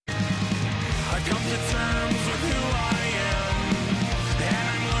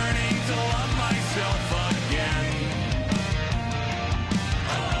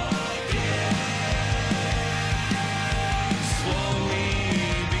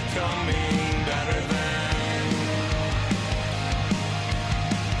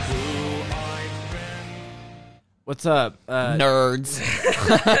What's up? Nerds.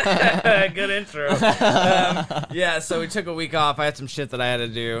 Good intro. Yeah, so we took a week off. I had some shit that I had to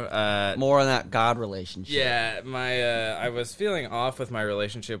do. More on that God relationship. Yeah, I was feeling off with my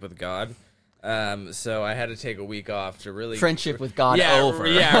relationship with God. So I had to take a week off to really... Friendship with God over.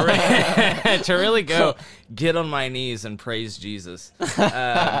 Yeah, right. To really go get on my knees and praise Jesus.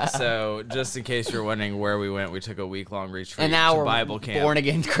 So just in case you're wondering where we went, we took a week-long retreat and now to we're Bible camp.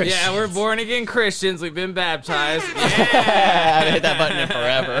 Born-again Christians. Yeah, we're born-again Christians. We've been baptized. Yeah! I haven't hit that button in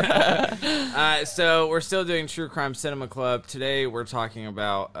forever. So we're still doing True Crime Cinema Club. Today we're talking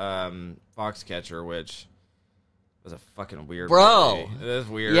about Foxcatcher, which... was a fucking weird movie. It was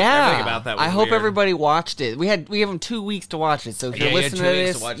weird. Yeah. Everything about that was I hope weird. everybody watched it. We have them 2 weeks to watch it, so if you're listening to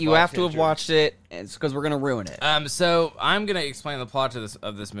this, you have to have watched it. It's because we're going to ruin it. So I'm going to explain the plot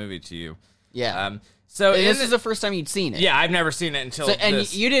of this movie to you. Yeah. So this is the first time you'd seen it. Yeah, I've never seen it until and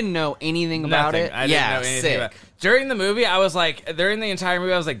this. you didn't know anything about Nothing. it? I didn't know anything about it. During the movie, I was like, during the entire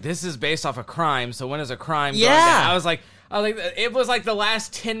movie, I was like, this is based off a crime, so when is a crime going down? I was like, it was like the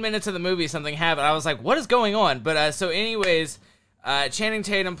last 10 minutes of the movie something happened. I was like, what is going on? But so anyways, Channing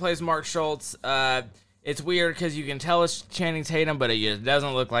Tatum plays Mark Schultz. It's weird because you can tell it's Channing Tatum, but it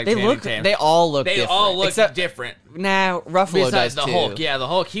doesn't look like Channing Tatum. They all look different. They all look different. Nah, Ruffalo Besides does the too. Hulk. Yeah, the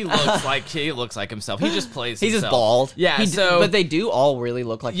Hulk, he looks like himself. He just plays He's himself. just bald. Yeah, but they do all really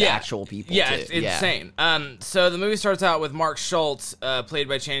look like the actual people, yeah, too. It's insane. So the movie starts out with Mark Schultz, played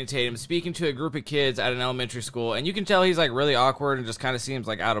by Channing Tatum, speaking to a group of kids at an elementary school, and you can tell he's like really awkward and just kind of seems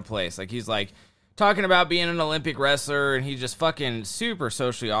like out of place. Like he's like talking about being an Olympic wrestler, and he's just fucking super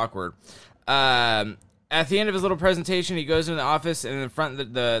socially awkward. At the end of his little presentation, he goes into the office, and in front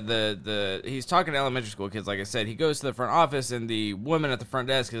he's talking to elementary school kids. Like I said, he goes to the front office, and the woman at the front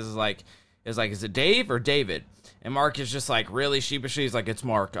desk is like, is it Dave or David? And Mark is just like really sheepishly. He's like, it's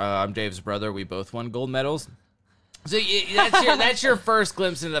Mark. I'm Dave's brother. We both won gold medals. So that's your first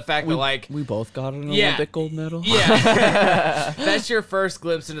glimpse into the fact that like we both got an Olympic gold medal. Yeah, that's your first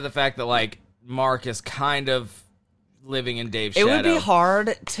glimpse into the fact that like Mark is kind of living in Dave's shadow. It would be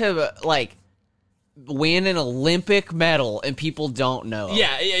hard to like win an Olympic medal and people don't know.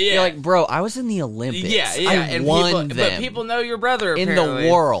 Yeah. You're like, bro, I was in the Olympics. Yeah. I won them. But people know your brother in apparently.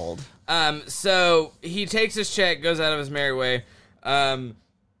 the world. So he takes his check, goes out of his merry way.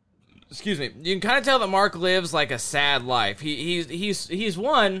 Excuse me. You can kind of tell that Mark lives like a sad life. He's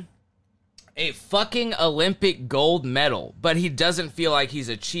won a fucking Olympic gold medal, but he doesn't feel like he's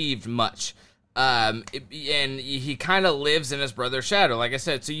achieved much. And he kind of lives in his brother's shadow, like I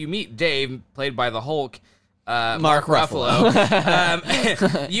said. So you meet Dave, played by the Hulk, Mark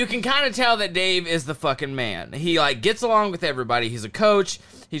Ruffalo. You can kind of tell that Dave is the fucking man. He like gets along with everybody. He's a coach.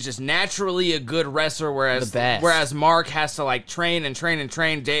 He's just naturally a good wrestler, whereas Mark has to like train.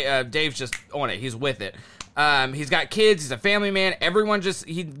 Dave's just on it. He's with it. He's got kids. He's a family man. Everyone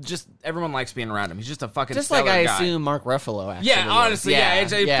likes being around him. He's just a fucking just like I guy. assume Mark Ruffalo. Actually, yeah, honestly,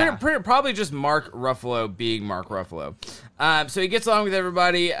 it's probably just Mark Ruffalo being Mark Ruffalo. So he gets along with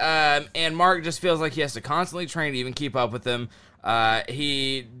everybody, and Mark just feels like he has to constantly train to even keep up with them.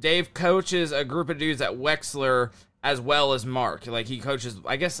 Dave coaches a group of dudes at Wexler as well as Mark. Like he coaches,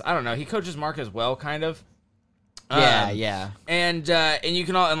 I guess I don't know. He coaches Mark as well, kind of. Yeah. And you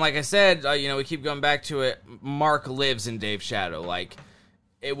can all, and like I said, we keep going back to it. Mark lives in Dave's shadow. Like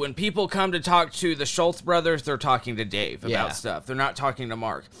when people come to talk to the Schultz brothers, they're talking to Dave about stuff. They're not talking to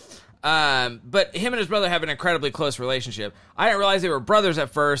Mark. But him and his brother have an incredibly close relationship. I didn't realize they were brothers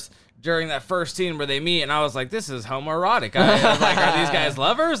at first during that first scene where they meet, and I was like, this is homoerotic. I was like, are these guys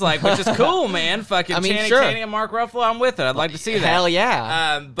lovers? Like, which is cool, man. Fucking Channing Tatum and Mark Ruffalo, I'm with it. I'd like to see that. Hell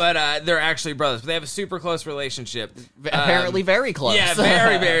yeah. But they're actually brothers. But they have a super close relationship. Apparently very close. Yeah,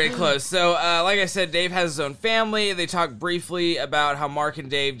 very, very close. So, like I said, Dave has his own family. They talk briefly about how Mark and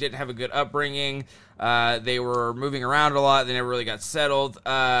Dave didn't have a good upbringing. They were moving around a lot. They never really got settled.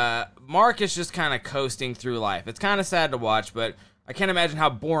 Mark is just kind of coasting through life. It's kind of sad to watch, but I can't imagine how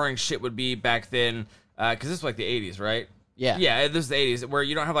boring shit would be back then, because this was like the 80s, right? Yeah. Yeah, this is the 80s, where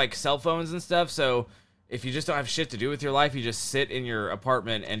you don't have like cell phones and stuff, so if you just don't have shit to do with your life, you just sit in your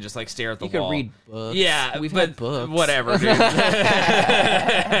apartment and just like stare at the wall. You could read books. Yeah, we've had books. Whatever, dude.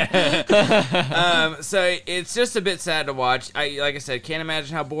 So it's just a bit sad to watch. Like I said, can't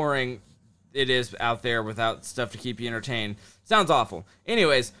imagine how boring it is out there without stuff to keep you entertained. Sounds awful.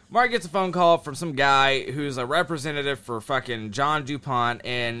 Anyways, Mark gets a phone call from some guy who's a representative for fucking John DuPont,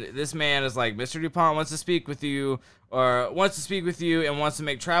 and this man is like, Mr. DuPont wants to speak with you, and wants to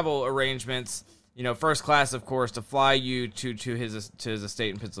make travel arrangements, first class, of course, to fly you to his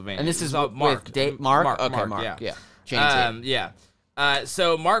estate in Pennsylvania. And this is Mark. Mark? Okay, Mark. Yeah.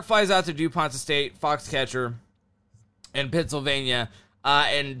 So Mark flies out to DuPont's estate, Foxcatcher. in Pennsylvania.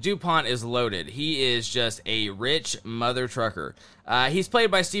 And DuPont is loaded. He is just a rich mother trucker. He's played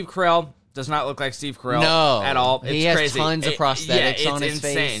by Steve Carell. Does not look like Steve Carell at all. He has crazy. Tons of prosthetics on his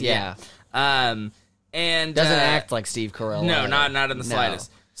insane, face. Yeah. And doesn't act like Steve Carell. No, not in the slightest.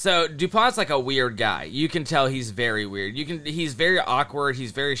 So DuPont's like a weird guy. You can tell he's very weird. He's very awkward.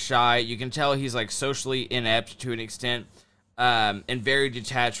 He's very shy. You can tell he's like socially inept to an extent, and very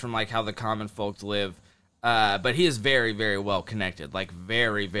detached from like how the common folk live. But he is very, very well connected. Like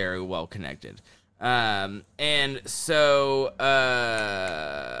very, very well connected. And so,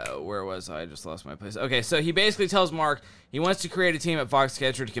 where was I? I just lost my place. Okay, so he basically tells Mark he wants to create a team at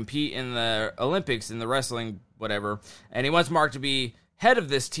Foxcatcher to compete in the Olympics, in the wrestling, whatever, and he wants Mark to be head of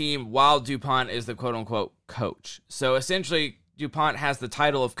this team while DuPont is the quote-unquote coach. So essentially, DuPont has the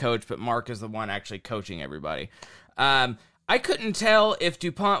title of coach, but Mark is the one actually coaching everybody. I couldn't tell if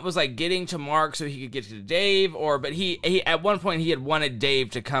DuPont was like getting to Mark so he could get to Dave, but he at one point he had wanted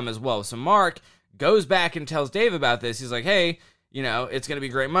Dave to come as well. So Mark goes back and tells Dave about this. He's like, hey, it's going to be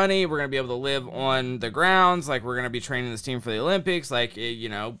great money. We're going to be able to live on the grounds. Like, we're going to be training this team for the Olympics. Like,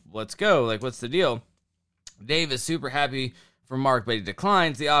 let's go. Like, what's the deal? Dave is super happy for Mark, but he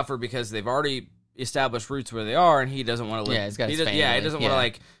declines the offer because they've already established roots where they are, and he doesn't want to live. Yeah, he's got his family. Yeah, he doesn't want to,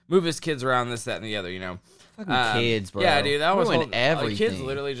 like, move his kids around, this, that, and the other, Fucking kids, bro. Yeah, dude, that was everything. Kids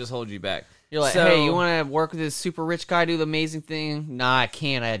literally just hold you back. You're like, hey, you want to work with this super rich guy, do the amazing thing? Nah, I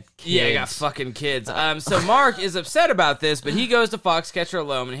can't. I had kids. Yeah, I got fucking kids. So Mark is upset about this, but he goes to Foxcatcher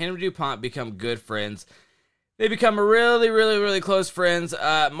alone, and him and DuPont become good friends. They become really, really, really close friends.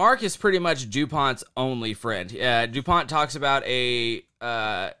 Mark is pretty much DuPont's only friend. DuPont talks about he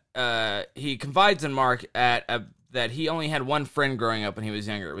confides in Mark that he only had one friend growing up when he was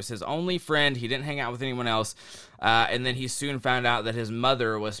younger. It was his only friend. He didn't hang out with anyone else. And then he soon found out that his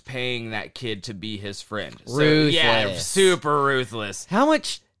mother was paying that kid to be his friend. Ruthless. Yeah, super ruthless. How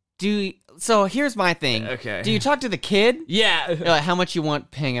much so here's my thing. Okay. Do you talk to the kid? Yeah. Like, how much you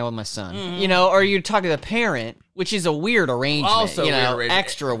want hang out with my son? Mm-hmm. Or you talk to the parent, which is a weird arrangement. Also weird arrangement.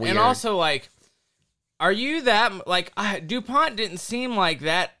 Extra weird. And also, like, are you that, like, DuPont didn't seem like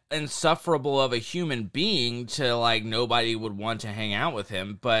that insufferable of a human being to, like, nobody would want to hang out with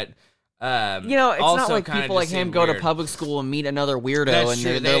him, but it's not like people like him go to public school and meet another weirdo and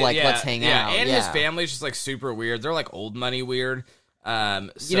they're like, let's hang out. And his family's just like super weird. They're like old money weird.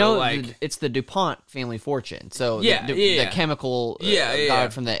 It's the DuPont family fortune. So the chemical guy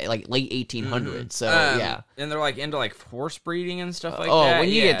from the like late 1800s. Mm-hmm. So and they're like into like horse breeding and stuff like that. Oh, when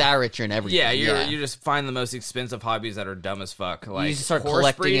you get that rich, you're in everything. Yeah, you just find the most expensive hobbies that are dumb as fuck. Like you start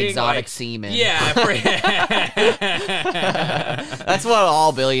collecting breeding, exotic semen. Yeah, that's what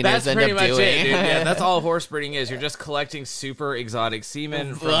all billionaires end up doing. That's pretty much it, dude. Yeah, that's all horse breeding is. You're just collecting super exotic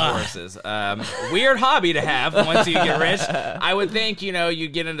semen from horses. Weird hobby to have once you get rich. I would think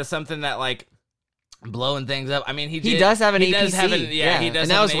you'd get into something that like blowing things up. I mean, he does have an APC. He does,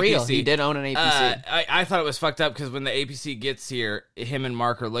 and that was real. He did own an APC. I thought it was fucked up because when the APC gets here, him and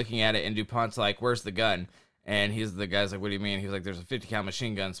Mark are looking at it, and DuPont's like, "Where's the gun?" And the guy's like, "What do you mean?" He's like, "There's a 50 cal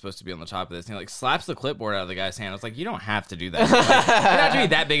machine gun supposed to be on the top of this." And he like slaps the clipboard out of the guy's hand. I was like, "You don't have to do that. Like, you don't have to be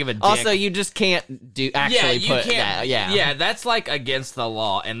that big of a dick." Also, you just can't put that. Yeah, that's like against the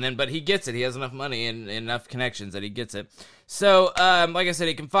law. But he gets it. He has enough money and enough connections that he gets it. So, like I said,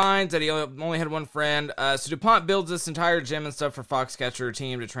 he confides that he only had one friend. So DuPont builds this entire gym and stuff for Foxcatcher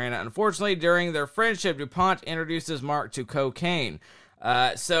team to train at. Unfortunately, during their friendship, DuPont introduces Mark to cocaine.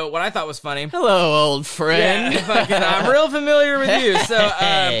 So what I thought was funny. Hello, old friend. Yeah, I'm real familiar with you. So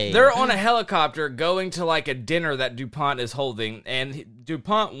they're on a helicopter going to like a dinner that DuPont is holding, and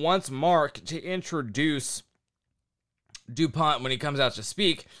DuPont wants Mark to introduce DuPont when he comes out to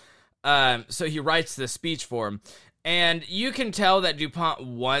speak. So he writes this speech for him, and you can tell that DuPont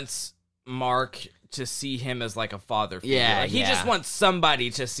wants Mark to see him as like a father figure. Yeah, he just wants somebody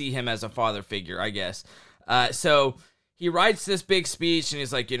to see him as a father figure, I guess. So he writes this big speech, and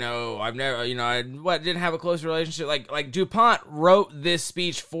he's like, I've never, I didn't have a close relationship. Like DuPont wrote this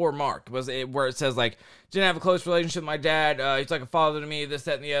speech for Mark, where it says like, didn't have a close relationship with my dad. He's like a father to me, this,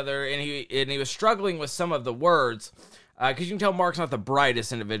 that, and the other. And he was struggling with some of the words, because you can tell Mark's not the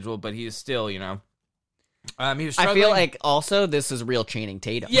brightest individual, but he's still, he was struggling. I feel like also this is real Channing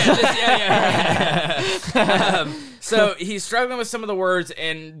Tatum. So he's struggling with some of the words,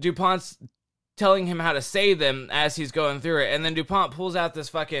 and DuPont's telling him how to say them as he's going through it, and then DuPont pulls out this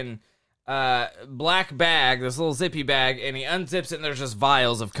fucking black bag, this little zippy bag, and he unzips it, and there's just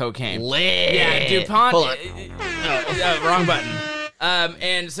vials of cocaine. Lit. Yeah, DuPont. Hold on. Wrong button.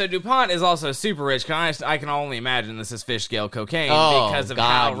 And so DuPont is also super rich. I can only imagine this is fish scale cocaine because of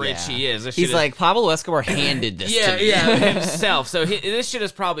how rich he is. He's like, Pablo Escobar handed this to me. Himself. So this shit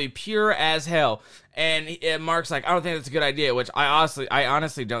is probably pure as hell. And Mark's like, I don't think that's a good idea, which I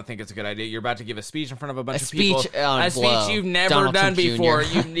honestly don't think it's a good idea. You're about to give a speech in front of a bunch of people. A speech you've never done before.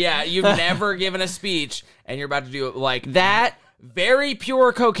 You've never given a speech, and you're about to do like that. Very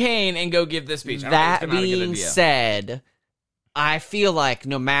pure cocaine and go give this speech. That being said, I feel like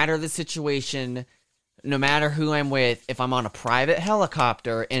no matter the situation, no matter who I'm with, if I'm on a private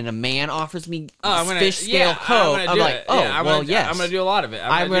helicopter and a man offers me fish scale coke, I'm like, yes. I'm going to do a lot of it.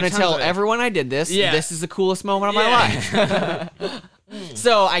 I'm going to tell everyone I did this. Yeah. This is the coolest moment of my life.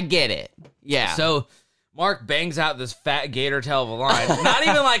 So I get it. Yeah. So Mark bangs out this fat gator tail of a line. Not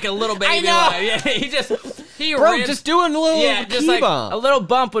even like a little baby line. Yeah, just doing a little just like bump. A little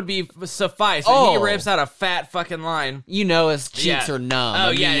bump would be suffice. And he rips out a fat fucking line. You know his cheeks are numb.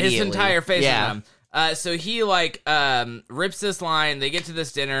 Oh yeah, his entire face is numb. So he rips this line. They get to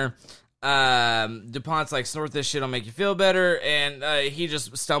this dinner. DuPont's like, snort this shit will make you feel better, and he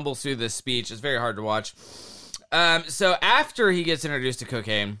just stumbles through this speech. It's very hard to watch. So after he gets introduced to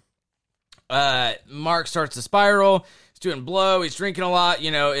cocaine, Mark starts to spiral. He's doing blow. He's drinking a lot.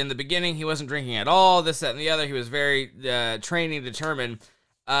 You know, in the beginning, he wasn't drinking at all. This, that, and the other. He was very training determined.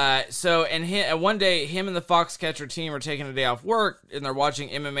 One day, him and the Foxcatcher team are taking a day off work, and they're watching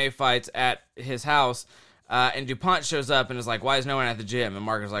MMA fights at his house. And DuPont shows up and is like, why is no one at the gym? And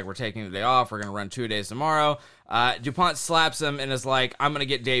Mark is like, we're taking the day off. We're going to run 2 days tomorrow. DuPont slaps him and is like, I'm going to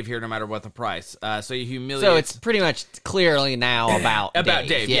get Dave here no matter what the price. So he humiliates. So it's pretty much clearly now about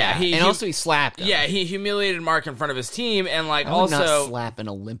Dave. Yeah. Also he slapped him. Yeah, he humiliated Mark in front of his team, and like I would not slap an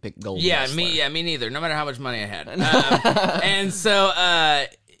Olympic gold wrestler. Me neither. No matter how much money I had. And so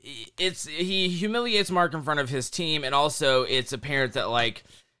he humiliates Mark in front of his team, and also it's apparent that like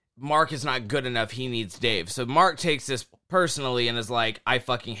Mark is not good enough. He needs Dave. So Mark takes this personally and is like, I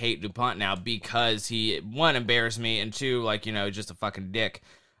fucking hate DuPont now because he, one, embarrassed me, and two, like, you know, just a fucking dick.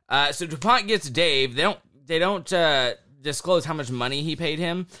 So DuPont gets Dave. They don't disclose how much money he paid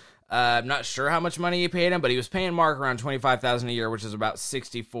him. I'm not sure how much money he paid him, but he was paying Mark around $25,000 a year, which is about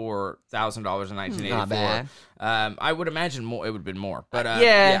 $64,000 in 1984. Not bad. I would imagine more. It would have been more, but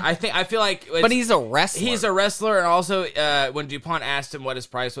I feel like. But he's a wrestler. He's a wrestler, and also when DuPont asked him what his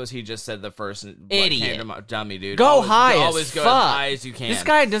price was, he just said the first idiot, dummy, dude. Go always go as high as you can. This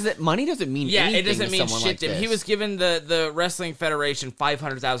guy money doesn't mean anything. It doesn't mean shit to him. He was given the Wrestling Federation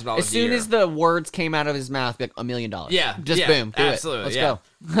 $500,000 as soon as the words came out of his mouth, like $1 million. Yeah, just boom, do absolutely. Let's go.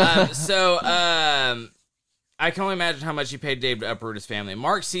 I can only imagine how much he paid Dave to uproot his family.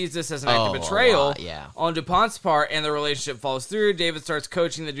 Mark sees this as an act of betrayal on DuPont's part, and the relationship falls through. David starts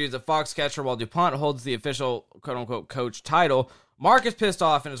coaching the dudes at Foxcatcher while DuPont holds the official quote-unquote coach title. Mark is pissed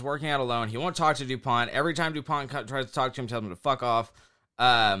off and is working out alone. He won't talk to DuPont. Every time DuPont tries to talk to him, tells him to fuck off.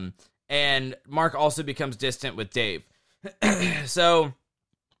 And Mark also becomes distant with Dave. So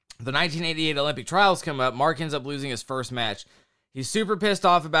the 1988 Olympic trials come up. Mark ends up losing his first match. He's super pissed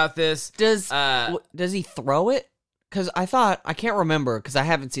off about this. Does he throw it? Because I can't remember because I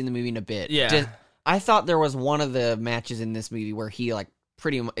haven't seen the movie in a bit. Yeah. I thought there was one of the matches in this movie where he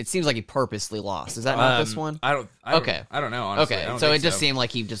it seems like he purposely lost. Is that not this one? I don't know, honestly. Okay, so it just seemed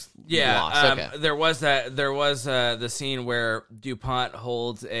like he just lost. Okay. There was the scene where DuPont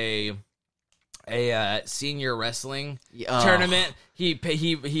holds a senior wrestling tournament.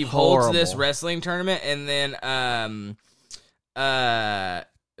 He holds this wrestling tournament, and then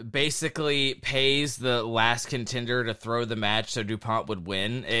basically pays the last contender to throw the match so DuPont would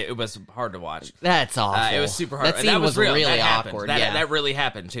win. It was hard to watch. That's awful. It was super hard. That was real. Really awkward. That really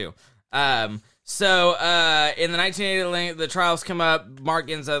happened too. So in the 1980, the trials come up.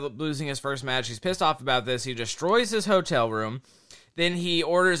 Mark ends up losing his first match. He's pissed off about this. He destroys his hotel room. Then he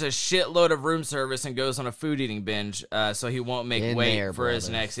orders a shitload of room service and goes on a food eating binge, so he won't make weight for his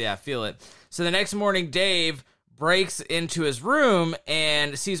next. Yeah, feel it. So the next morning, Dave breaks into his room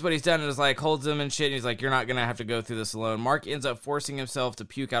and sees what he's done and is like, holds him and shit. And he's like, you're not going to have to go through this alone. Mark ends up forcing himself to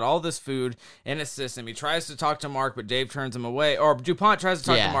puke out all this food in his system. He tries to talk to Mark, but Dave turns him away. Or DuPont tries to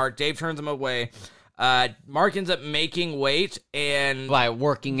talk to Mark. Dave turns him away. Mark ends up making weight and by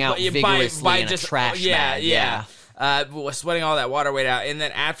working out vigorously in a trash bag. Sweating all that water weight out. And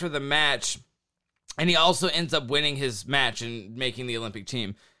then after the match, and he also ends up winning his match and making the Olympic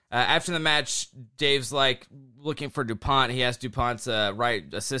team. After the match, Dave's like looking for DuPont. He asks DuPont's right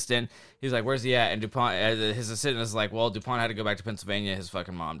assistant. He's like, where's he at? And DuPont, his assistant is like, well, DuPont had to go back to Pennsylvania. His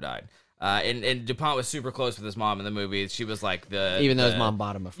fucking mom died. And DuPont was super close with his mom in the movie. She was like even though his mom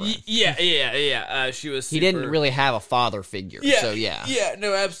bought him a friend. Yeah. She was. He didn't really have a father figure. Yeah, so yeah. Yeah,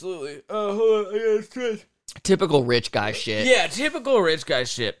 no, absolutely. Hold on, I gotta stretch. Typical rich guy shit. Yeah, typical rich guy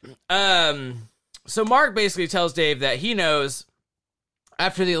shit. So Mark basically tells Dave that he knows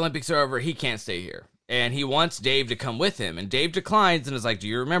after the Olympics are over, he can't stay here. And he wants Dave to come with him. And Dave declines and is like, do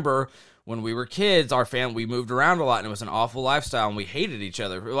you remember when we were kids, our family, we moved around a lot and it was an awful lifestyle and we hated each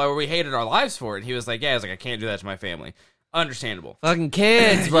other. Like, we hated our lives for it. And he was like, I can't do that to my family. Understandable. Fucking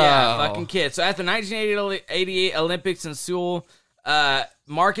kids, bro. Yeah, fucking kids. So at the 1988 Olympics in Seoul,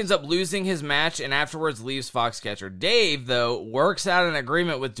 Mark ends up losing his match and afterwards leaves Foxcatcher. Dave, though, works out an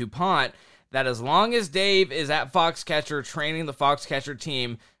agreement with DuPont that as long as Dave is at Foxcatcher training the Foxcatcher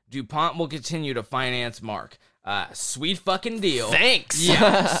team, DuPont will continue to finance Mark. Sweet fucking deal. Thanks.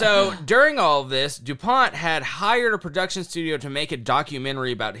 Yeah. So during all of this, DuPont had hired a production studio to make a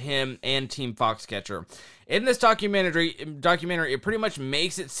documentary about him and Team Foxcatcher. In this documentary, it pretty much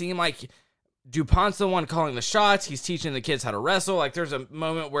makes it seem like DuPont's the one calling the shots. He's teaching the kids how to wrestle. Like, there's a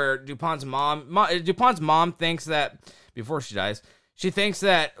moment where DuPont's mom thinks that, before she dies, she thinks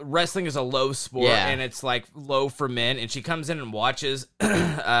that wrestling is a low sport and it's like low for men. And she comes in and watches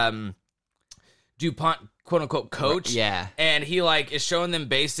DuPont, quote unquote, coach. Yeah. And he like is showing them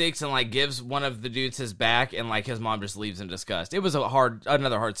basics and like gives one of the dudes his back and like his mom just leaves in disgust. It was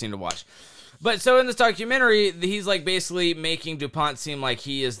another hard scene to watch. But so in this documentary, he's like basically making DuPont seem like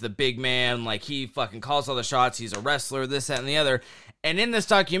he is the big man, like he fucking calls all the shots, he's a wrestler, this, that, and the other. And in this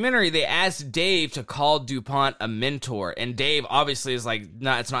documentary, they asked Dave to call DuPont a mentor. And Dave obviously is like,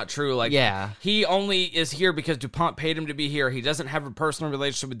 no, it's not true. Like, he only is here because DuPont paid him to be here. He doesn't have a personal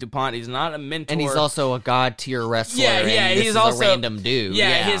relationship with DuPont. He's not a mentor. And he's also a god tier wrestler. Yeah, and he's also a random dude.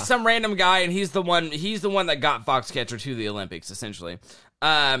 Yeah, he's some random guy, and he's the one that got Foxcatcher to the Olympics, essentially.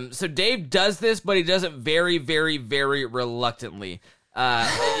 So Dave does this, but he does it very, very, very reluctantly.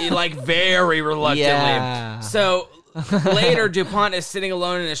 Very reluctantly. Yeah. So later, DuPont is sitting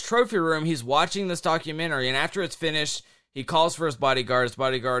alone in his trophy room. He's watching this documentary, and after it's finished, he calls for his bodyguard. His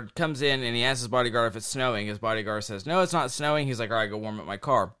bodyguard comes in, and he asks his bodyguard if it's snowing. His bodyguard says, no, it's not snowing. He's like, all right, go warm up my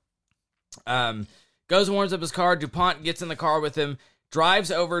car. Goes and warms up his car. DuPont gets in the car with him,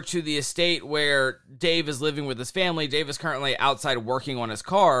 drives over to the estate where Dave is living with his family. Dave is currently outside working on his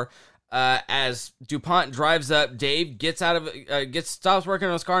car. As DuPont drives up, Dave stops working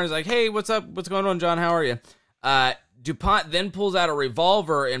on his car and he's like, hey, what's up? What's going on, John? How are you? DuPont then pulls out a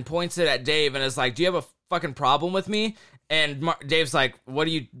revolver and points it at Dave and is like, do you have a fucking problem with me? And Dave's like,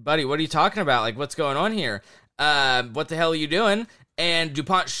 buddy, what are you talking about? Like, what's going on here? What the hell are you doing? And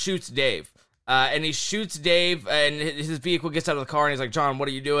DuPont shoots Dave. And he shoots Dave, and his vehicle gets out of the car, and he's like, John, what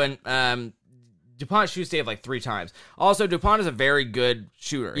are you doing? DuPont shoots Dave like 3 times. Also, DuPont is a very good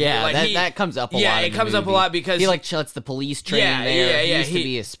shooter. Yeah, that comes up a lot. Yeah, it comes up a lot because he like lets the police train there. He used to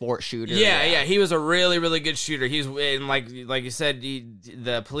be a sport shooter. Yeah, he was a really, really good shooter. He's and like you said,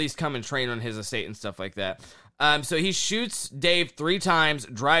 the police come and train on his estate and stuff like that. So he shoots Dave 3 times,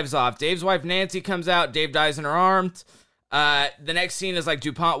 drives off. Dave's wife Nancy comes out. Dave dies in her arms. The next scene is like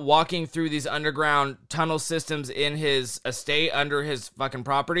DuPont walking through these underground tunnel systems in his estate under his fucking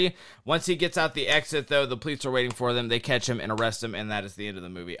property. Once he gets out the exit, though, the police are waiting for them. They catch him and arrest him, and that is the end of the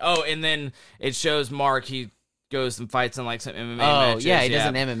movie. Oh, and then it shows Mark. He goes and fights in like some MMA matches. Oh, yeah, he does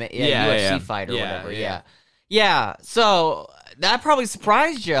an MMA, UFC fight or whatever. Yeah. So that probably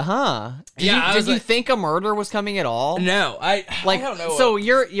surprised you, huh? Did you think a murder was coming at all? No, I don't know. So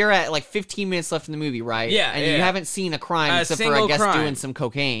you're at like 15 minutes left in the movie, right? Yeah, and you haven't seen a crime except for, I guess, doing some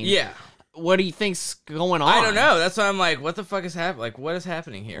cocaine. Yeah. What do you think's going on? I don't know. That's why I'm like, what the fuck is happening? Like, what is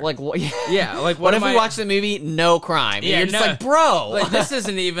happening here? Like, what? Yeah, like, what if we watch the movie? No crime. Yeah, you're just like, bro, like, this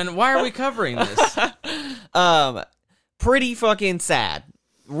isn't even. Why are we covering this? Pretty fucking sad.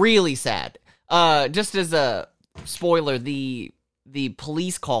 Really sad. Just as a spoiler, the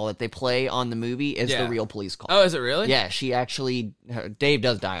police call that they play on the movie is the real police call. Oh, is it really? Yeah, Dave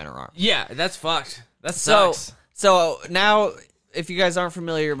does die on her arm. Yeah, that's fucked. That sucks. So now, if you guys aren't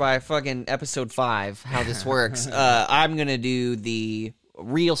familiar by fucking episode 5, how this works, I'm gonna do the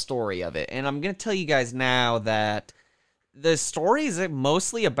real story of it, and I'm gonna tell you guys now that the story is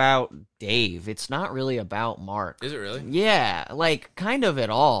mostly about Dave. It's not really about Mark. Is it really? Yeah, like kind of at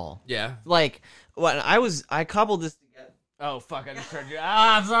all. Yeah. Like when I cobbled this together. Oh fuck! I just heard you.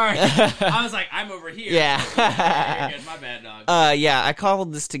 I'm sorry. I was like, I'm over here. Yeah. You're good. My bad, dog. Yeah, I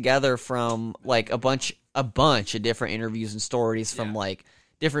cobbled this together from like a bunch of different interviews and stories from like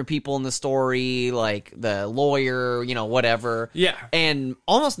different people in the story, like the lawyer, whatever. Yeah. And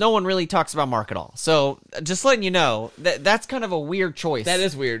almost no one really talks about Mark at all. So just letting you know, that's kind of a weird choice. That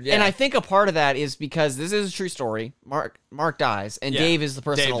is weird, yeah. And I think a part of that is because this is a true story. Mark dies, and Dave is the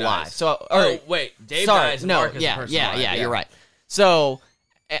person Dave alive. dies. So, Dave dies, and Mark is the person alive. Yeah, you're right. So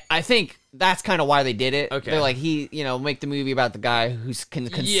I think that's kind of why they did it. Okay. They're like, make the movie about the guy who can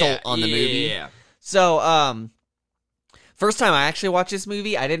consult on the movie. Yeah. So, first time I actually watched this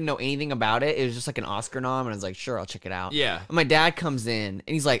movie, I didn't know anything about it. It was just like an Oscar nom, and I was like, sure, I'll check it out. Yeah. And my dad comes in,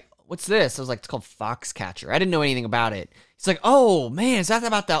 and he's like, what's this? I was like, it's called Foxcatcher. I didn't know anything about it. He's like, oh, man, is that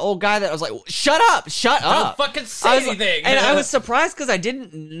about that old guy that I was like, shut up. Don't fucking say anything. And I was surprised because I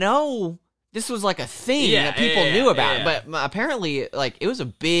didn't know this was like a thing that people knew about. Yeah. But apparently, like, it was a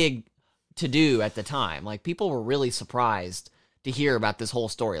big to-do at the time. Like, people were really surprised to hear about this whole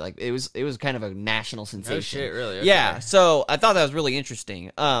story. Like, it was kind of a national sensation. Oh, shit, really? Okay. Yeah, so I thought that was really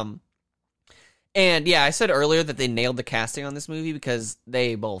interesting. And yeah, I said earlier that they nailed the casting on this movie because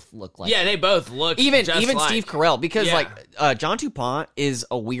they both look like they both look even just like Steve Carell because John DuPont is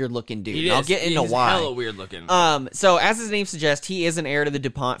a weird looking dude. He I'll get into why. Hella weird looking. So as his name suggests, he is an heir to the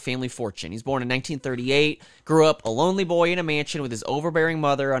DuPont family fortune. He's born in 1938, grew up a lonely boy in a mansion with his overbearing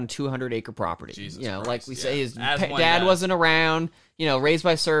mother on a 200-acre property. Jesus Christ, like we say, his dad wasn't around. Raised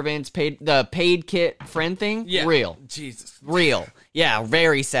by servants, paid kit friend thing. Yeah. Real. Jesus. Real. Yeah,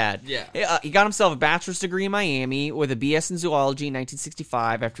 very sad. Yeah. He got himself a bachelor's degree in Miami with a BS in zoology in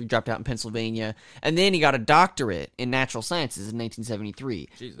 1965 after he dropped out in Pennsylvania. And then he got a doctorate in natural sciences in 1973.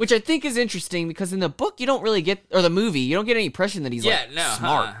 Jesus. Which I think is interesting because in the book, you don't really get, or the movie, you don't get any impression that he's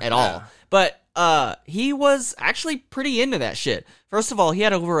smart at all. But he was actually pretty into that shit. First of all, he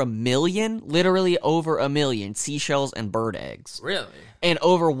had literally over a million seashells and bird eggs. Really? And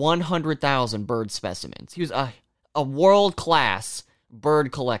over 100,000 bird specimens. He was a world-class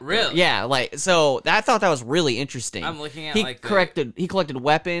bird collector. Really? Yeah, so I thought that was really interesting. I'm looking at he collected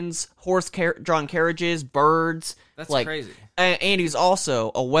weapons, horse-drawn carriages, birds. That's crazy. And he's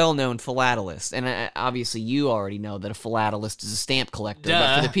also a well-known philatelist. And obviously you already know that a philatelist is a stamp collector. Duh.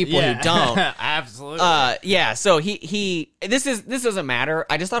 But for the people who don't. Absolutely. So this doesn't matter.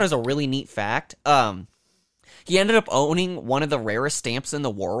 I just thought it was a really neat fact. He ended up owning one of the rarest stamps in the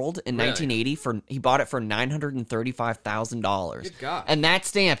world in 1980. He bought it for $935,000. Good God. And that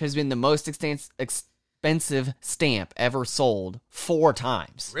stamp has been the most expensive stamp ever sold 4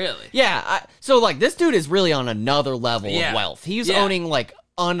 times. Really? Yeah. So this dude is really on another level of wealth. He's owning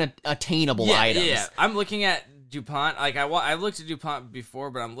unattainable items. Yeah. I'm looking at DuPont. I looked at DuPont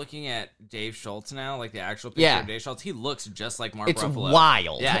before, but I'm looking at Dave Schultz now, like the actual picture of Dave Schultz. He looks just like Mark Ruffalo. It's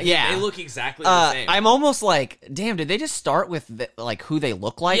wild. Yeah. They look exactly the same. I'm almost like, damn, did they just start with who they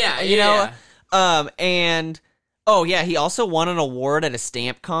look like? Yeah, you know? And he also won an award at a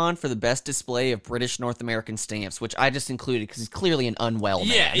stamp con for the best display of British North American stamps, which I just included because he's clearly an unwell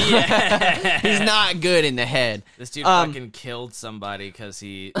man. Yeah. He's not good in the head. This dude fucking killed somebody because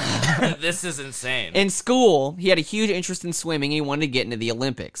he... This is insane. In school, he had a huge interest in swimming. He wanted to get into the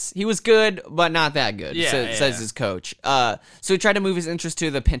Olympics. He was good, but not that good, says his coach. So he tried to move his interest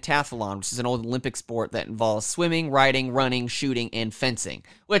to the pentathlon, which is an old Olympic sport that involves swimming, riding, running, shooting, and fencing,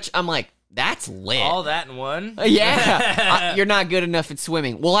 which I'm like, that's lit. All that in one? Yeah. You're not good enough at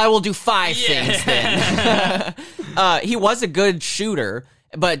swimming. Well, I will do 5 things then. He was a good shooter,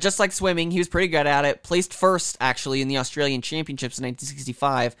 but just like swimming, he was pretty good at it. Placed first, actually, in the Australian Championships in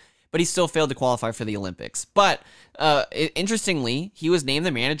 1965, but he still failed to qualify for the Olympics. But interestingly, he was named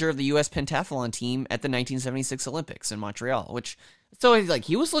the manager of the U.S. pentathlon team at the 1976 Olympics in Montreal, so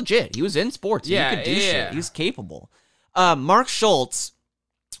he was legit. He was in sports. He could do shit. He was capable. Mark Schultz,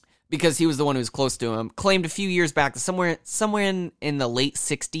 because he was the one who was close to him, claimed a few years back that somewhere in the late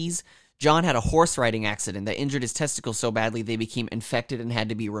 60s, John had a horse riding accident that injured his testicles so badly they became infected and had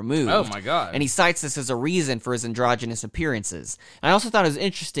to be removed. Oh, my God. And he cites this as a reason for his androgynous appearances. And I also thought it was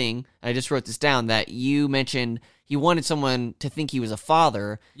interesting, and I just wrote this down, that you mentioned he wanted someone to think he was a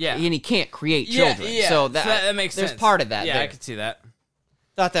father, and he can't create children. Yeah. So that makes sense. There's part of that Yeah, there. I could see that.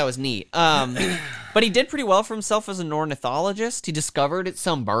 Thought that was neat. But he did pretty well for himself as an ornithologist. He discovered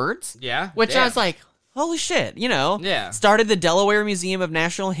some birds. Yeah. Which I was like, holy shit, Yeah. Started the Delaware Museum of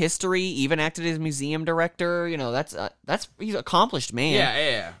National History, even acted as museum director. He's an accomplished man.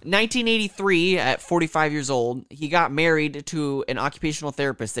 Yeah. 1983, at 45 years old, he got married to an occupational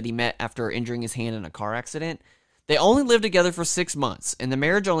therapist that he met after injuring his hand in a car accident. They only lived together for 6 months, and the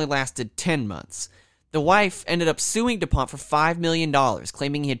marriage only lasted 10 months. The wife ended up suing DuPont for $5 million,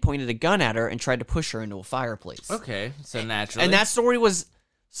 claiming he had pointed a gun at her and tried to push her into a fireplace. Okay, so naturally. And that story was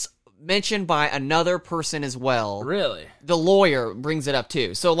mentioned by another person as well. Really? The lawyer brings it up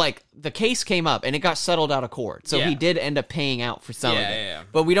too. So, like, the case came up and it got settled out of court. So he did end up paying out for some of it. Yeah.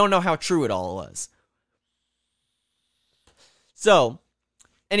 But we don't know how true it all was. So,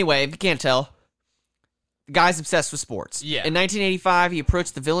 anyway, if you can't tell, the guy's obsessed with sports. Yeah. In 1985, he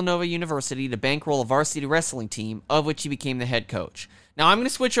approached the Villanova University to bankroll a varsity wrestling team, of which he became the head coach. Now, I'm going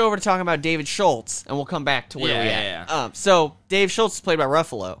to switch over to talking about David Schultz, and we'll come back to where we're at. So, Dave Schultz is played by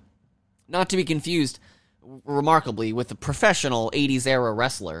Ruffalo. Not to be confused, remarkably, with the professional 80s-era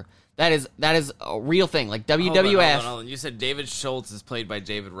wrestler. That is a real thing. Like, WWF... Hold on. You said David Schultz is played by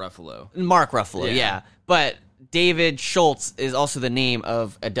David Ruffalo. Mark Ruffalo, yeah. But David Schultz is also the name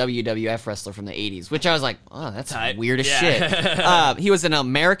of a WWF wrestler from the 80s, which I was like, oh, that's weird as shit. He was an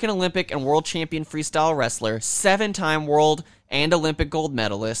American Olympic and world champion freestyle wrestler, 7-time world and Olympic gold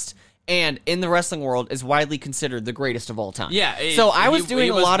medalist, and in the wrestling world is widely considered the greatest of all time. Yeah. So I was doing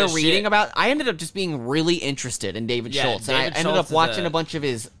a lot of reading about... I ended up just being really interested in David Schultz, and I ended up watching a bunch of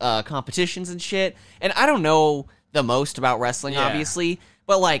his competitions and shit, and I don't know the most about wrestling, obviously,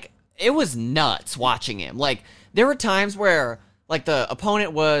 but, like, it was nuts watching him. Like, there were times where, like, the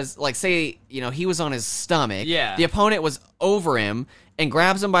opponent was, like, say, you know, he was on his stomach. Yeah. The opponent was over him and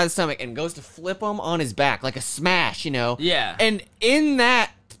grabs him by the stomach and goes to flip him on his back, like a smash, you know? Yeah. And in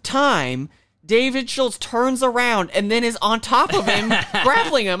that time, David Schultz turns around and then is on top of him,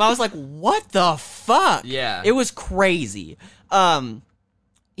 grappling him. I was like, what the fuck? Yeah. It was crazy.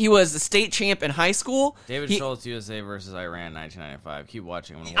 He was the state champ in high school. David Schultz, USA versus Iran, 1995. Keep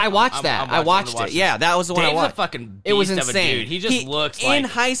watching. I watched that. I watched it. Yeah, that was the one I watched. Dave's a fucking beast. It was insane. insane. Of a dude. He just looks like... In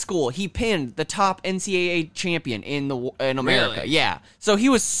high school, he pinned the top NCAA champion in America. Really? Yeah. So he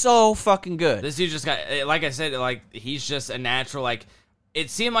was so fucking good. This dude just got... Like I said, like, he's just a natural, like... It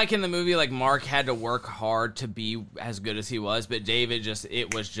seemed like in the movie, like, Mark had to work hard to be as good as he was, but David just...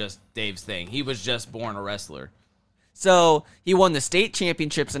 It was just Dave's thing. He was just born a wrestler. So, he won the state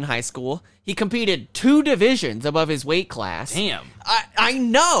championships in high school. He competed 2 divisions above his weight class. Damn. I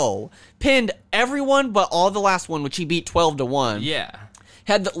know. Pinned everyone but all the last one, which he beat 12-1. Yeah.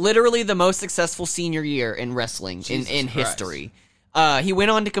 Had literally the most successful senior year in wrestling in history. He went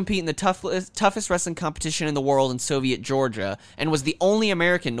on to compete in the toughest wrestling competition in the world in Soviet Georgia and was the only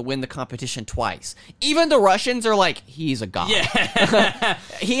American to win the competition twice. Even the Russians are like, he's a god. Yeah.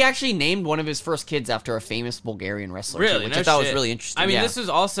 He actually named one of his first kids after a famous Bulgarian wrestler, really? which I thought was really interesting. I mean, this was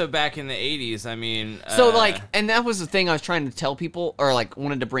also back in the 80s. I mean... So, like, and that was the thing I was trying to tell people, or, like,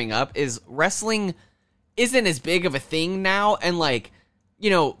 wanted to bring up, is wrestling isn't as big of a thing now, and, like... You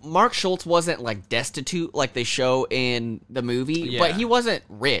know, Mark Schultz wasn't, like, destitute like they show in the movie, but he wasn't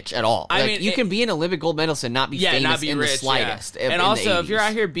rich at all. I mean, you can be an Olympic gold medalist and not be famous in the slightest. And also, if you're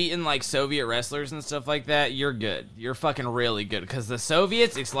out here beating, like, Soviet wrestlers and stuff like that, you're good. You're fucking really good. Because the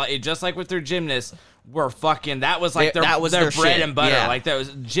Soviets, it's like, just like with their gymnasts, were fucking... That was, like, their bread shit. and butter. Yeah. Like, those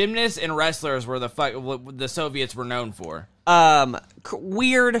gymnasts and wrestlers were what the Soviets were known for.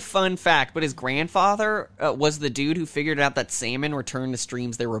 Weird fun fact, but his grandfather was the dude who figured out that salmon return the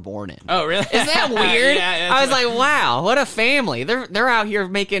streams they were born in. Oh, really? Isn't that weird? Yeah, I was like, wow, what a family. They're out here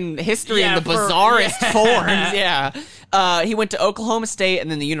making history in the bizarrest forms. Yeah. He went to Oklahoma State and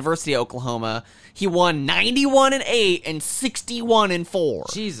then the University of Oklahoma. He won 91-8 and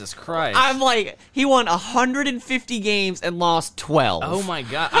 61-4. Jesus Christ! I'm like, he won 150 games and lost 12. Oh my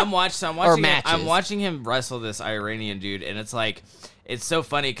god! I'm watching him wrestle this Iranian dude, and it's like, it's so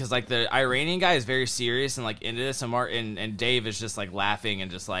funny because like the Iranian guy is very serious and like into this, and Dave is just like laughing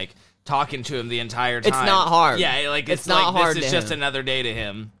and just like talking to him the entire time. It's not hard. Yeah, like it's not like, hard. This is just another day to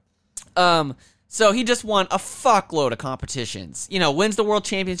him. So he just won a fuckload of competitions. You know, wins the World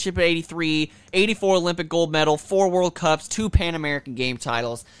Championship at 83, 84 Olympic gold medal, 4 World Cups, 2 Pan American game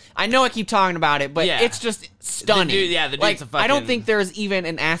titles. I know I keep talking about it, but it's just stunning. The dude's like, a fucking... I don't think there's even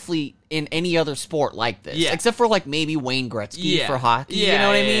an athlete in any other sport like this. Yeah. Except for, like, maybe Wayne Gretzky for hockey. Yeah, you know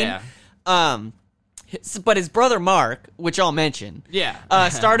what I mean? But his brother Mark, which I'll mention,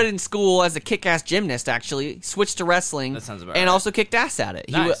 started in school as a kick-ass gymnast, actually, switched to wrestling, that sounds about and right. also kicked ass at it.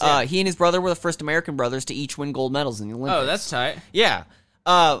 Nice, he and his brother were the first American brothers to each win gold medals in the Olympics. Oh, that's tight. Yeah.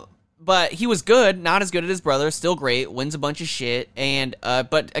 But he was good, not as good as his brother, still great, wins a bunch of shit, and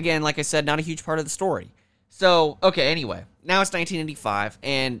but again, like I said, not a huge part of the story. So, okay, anyway, now it's 1985,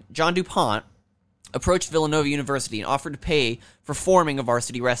 and John DuPont approached Villanova University and offered to pay for forming a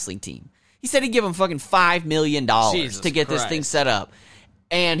varsity wrestling team. He said he'd give him fucking $5 million to get this thing set up.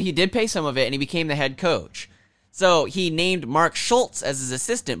 And he did pay some of it, and he became the head coach. So he named Mark Schultz as his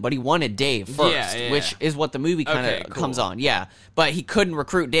assistant, but he wanted Dave first, which is what the movie kind of comes on. Yeah, but he couldn't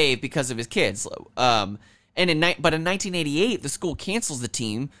recruit Dave because of his kids. But in 1988, the school cancels the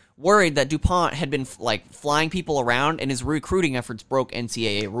team, worried that DuPont had been flying people around and his recruiting efforts broke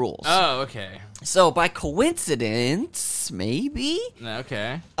NCAA rules. Oh, okay. So by coincidence, maybe?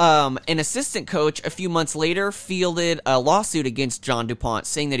 Okay. An assistant coach a few months later fielded a lawsuit against John DuPont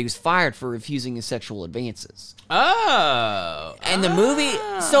saying that he was fired for refusing his sexual advances. Oh. And the movie,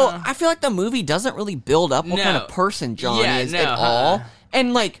 so I feel like the movie doesn't really build up what kind of person John is at all.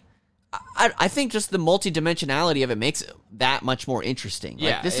 And I think just the multidimensionality of it makes it that much more interesting.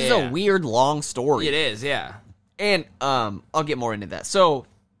 Like, this is a weird, long story. It is, yeah. And I'll get more into that. So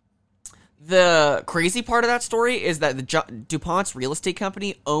the crazy part of that story is that DuPont's real estate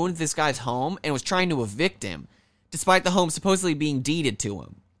company owned this guy's home and was trying to evict him, despite the home supposedly being deeded to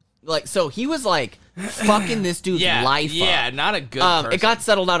him. So he was fucking this dude's life up. Yeah, not a good person. It got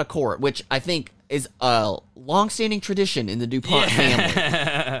settled out of court, which I think is a long-standing tradition in the DuPont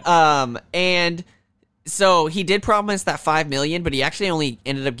family. And so he did promise that $5 million, but he actually only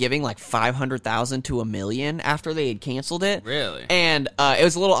ended up giving $500,000 to $1 million after they had canceled it. Really? And it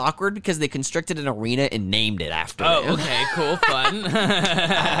was a little awkward because they constructed an arena and named it after him. Oh, okay, cool, fun.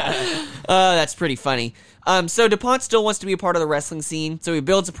 That's pretty funny. So DuPont still wants to be a part of the wrestling scene, so he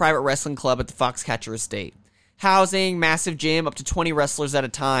builds a private wrestling club at the Foxcatcher estate. Housing, massive gym, up to 20 wrestlers at a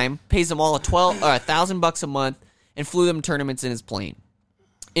time, pays them all $1,000 a month, and flew them tournaments in his plane.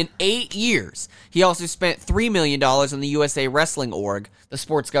 In 8 years, he also spent $3 million on the USA Wrestling Org, the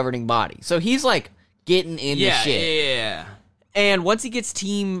sport's governing body. So he's getting into shit. Yeah. And once he gets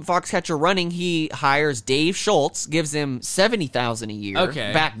Team Foxcatcher running, he hires Dave Schultz, gives him $70,000 a year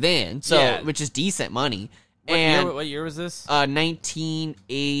back then, which is decent money. What year was this?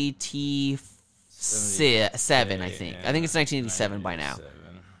 1987, I think. I think it's 1987 by now.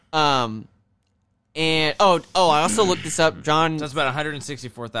 And I also looked this up. John, that's about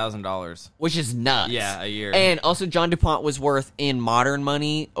 $164,000, which is nuts. Yeah, a year. And also, John DuPont was worth in modern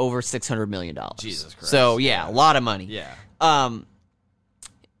money over $600 million. Jesus Christ. So yeah, a lot of money. Yeah.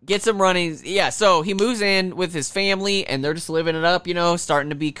 Gets him running. Yeah, so he moves in with his family, and they're just living it up,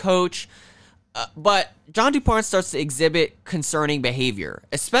 starting to be coach. But John DuPont starts to exhibit concerning behavior,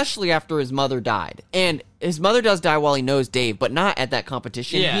 especially after his mother died. And his mother does die while he knows Dave, but not at that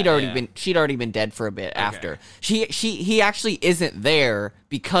competition. She'd already been dead for a bit after. He actually isn't there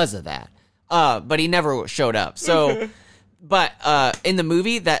because of that. But he never showed up. So but in the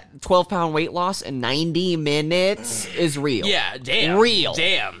movie, that 12-pound weight loss in 90 minutes is real. Yeah, damn. Real.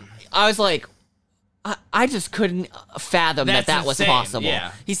 Damn. I was like, I just couldn't fathom that was possible.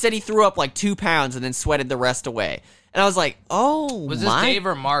 Yeah. He said he threw up 2 pounds and then sweated the rest away. And I was like, was this Dave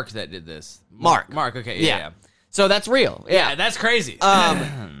or Mark that did this? Mark, okay, yeah. So that's real. Yeah, that's crazy.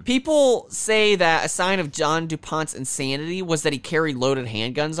 People say that a sign of John DuPont's insanity was that he carried loaded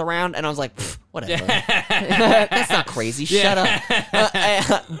handguns around, and I was like, whatever. That's not crazy. Shut up.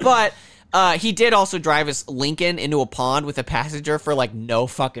 But he did also drive his Lincoln into a pond with a passenger for no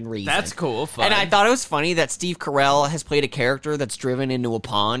fucking reason. That's cool. Fun. And I thought it was funny that Steve Carell has played a character that's driven into a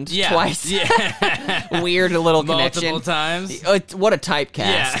pond twice. Yeah. Weird little connection. Multiple times. What a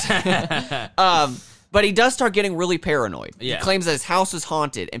typecast. Yeah. But he does start getting really paranoid. Yeah. He claims that his house is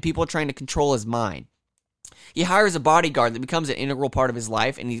haunted and people are trying to control his mind. He hires a bodyguard that becomes an integral part of his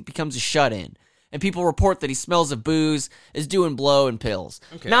life, and he becomes a shut-in. And people report that he smells of booze, is doing blow and pills.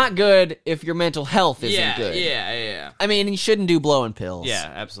 Okay. Not good if your mental health isn't good. Yeah. I mean, you shouldn't do blow and pills.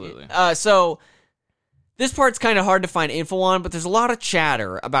 Yeah, absolutely. So this part's kind of hard to find info on, but there's a lot of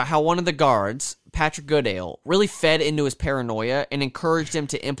chatter about how one of the guards, Patrick Goodale, really fed into his paranoia and encouraged him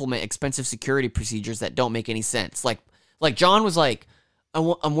to implement expensive security procedures that don't make any sense. Like John was like,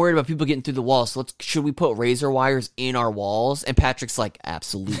 I'm worried about people getting through the walls, so should we put razor wires in our walls? And Patrick's like,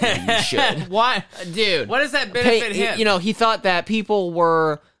 absolutely, you should. Why? Dude. What does that benefit him? He thought that people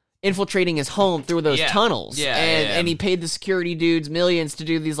were infiltrating his home through those tunnels. And he paid the security dudes millions to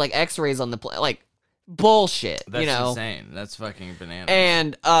do these x-rays on the plane. Bullshit. That's insane. That's fucking bananas.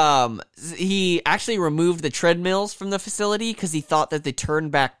 And he actually removed the treadmills from the facility because he thought that they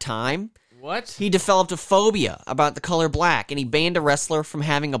turned back time. What? He developed a phobia about the color black, and he banned a wrestler from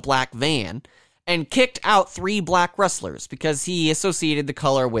having a black van and kicked out 3 black wrestlers because he associated the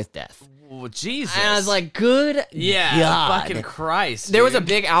color with death. Oh, Jesus. And I was like, good God. Fucking Christ, There was a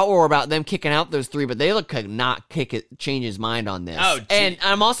big outroar about them kicking out those 3, but they could not change his mind on this. Oh, and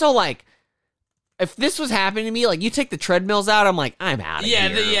I'm also like, if this was happening to me, you take the treadmills out, I'm like, I'm out of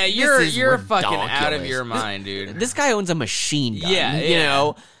here. You're fucking out of your mind, dude. This guy owns a machine gun. You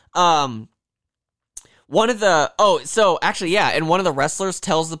know? One of the and one of the wrestlers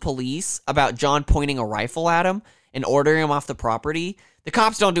tells the police about John pointing a rifle at him and ordering him off the property. The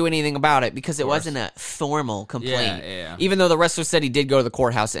cops don't do anything about it because it wasn't a formal complaint. Yeah. Even though the wrestler said he did go to the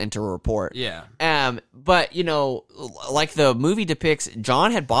courthouse to enter a report. Yeah. But, you know, like the movie depicts,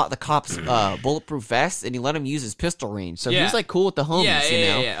 John had bought the cops bulletproof vests and he let him use his pistol range. So he was like cool with the homies, you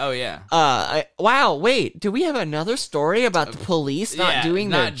know? Yeah. Oh, yeah. Wow, wait. Do we have another story about the police not doing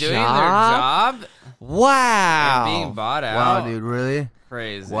their job? Wow. And being bought out. Wow, dude, really?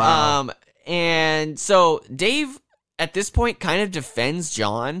 Crazy. Wow. And so Dave, at this point, kind of defends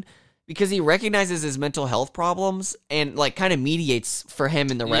John because he recognizes his mental health problems and, like, kind of mediates for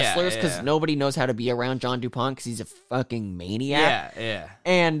him and the wrestlers because nobody knows how to be around John DuPont because he's a fucking maniac. Yeah.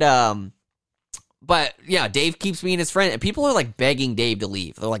 And, but, yeah, Dave keeps being his friend, and people are, like, begging Dave to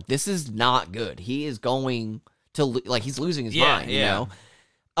leave. They're like, this is not good. He is going to, like, he's losing his mind, you know?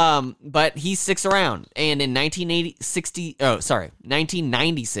 But he sticks around, and in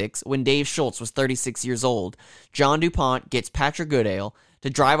 1996, when Dave Schultz was 36 years old, John DuPont gets Patrick Goodale to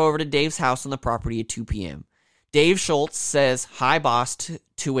drive over to Dave's house on the property at 2 p.m. Dave Schultz says, "Hi, boss,"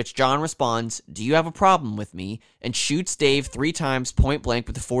 to which John responds, "Do you have a problem with me?" and shoots Dave 3 times point blank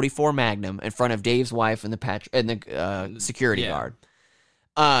with a .44 Magnum in front of Dave's wife and the security guard.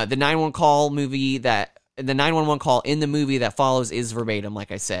 The 911 call in the movie that follows is verbatim,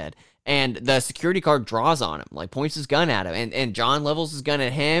 like I said. And the security guard draws on him, like points his gun at him. And John levels his gun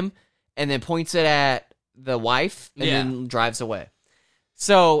at him and then points it at the wife and then drives away.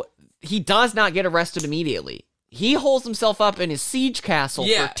 So he does not get arrested immediately. He holds himself up in his siege castle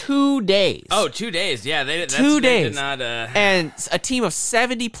for 2 days. Oh, 2 days. Yeah, they 2 days. They did not, And a team of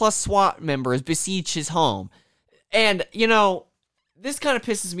 70-plus SWAT members besiege his home. And, you know, this kind of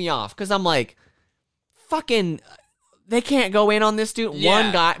pisses me off because I'm like, fucking, they can't go in on this dude.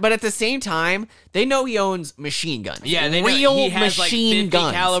 One guy, but at the same time, they know he owns machine guns. Yeah, they real know he has machine like 50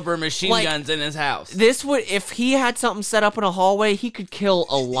 guns. caliber machine guns in his house. This would, if he had something set up in a hallway, he could kill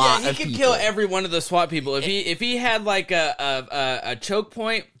a lot of people. He could kill every one of the SWAT people if he had like a choke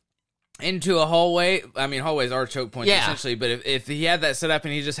point into a hallway. I mean, hallways are choke points essentially, but if he had that set up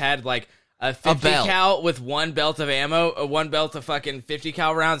and he just had like a 50 cal with one belt of ammo, one belt of fucking 50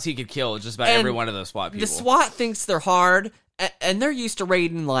 cal rounds, he could kill just about every one of those SWAT people. The SWAT thinks they're hard, and they're used to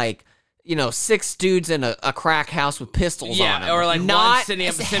raiding, like, you know, 6 dudes in a crack house with pistols on them. Or like not one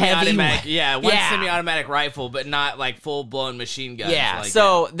semi-automatic, semi-automatic rifle, but not like full-blown machine guns. Yeah, like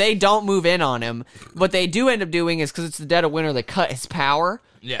so they don't move in on him. What they do end up doing is, because it's the dead of winter, they cut his power.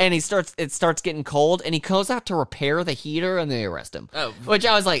 Yeah. And it starts getting cold, and he goes out to repair the heater, and they arrest him. Oh. Which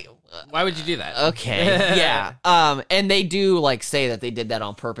I was like, why would you do that? Okay, yeah. And they do, like, say that they did that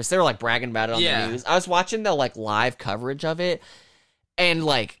on purpose. They were, like, bragging about it on the news. I was watching the, like, live coverage of it, and,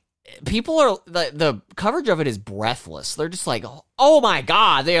 like, people are, the coverage of it is breathless. They're just like, oh my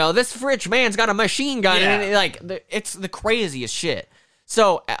God, you know, this rich man's got a machine gun, and, like, it's the craziest shit.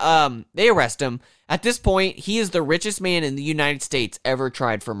 So, they arrest him. At this point, he is the richest man in the United States ever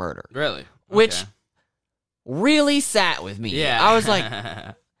tried for murder. Really? Okay. Which really sat with me. Yeah. I was like,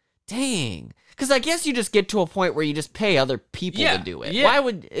 dang. Because I guess you just get to a point where you just pay other people to do it. Why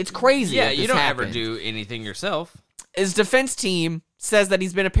would... It's crazy. Yeah, you don't ever do anything yourself. His defense team says that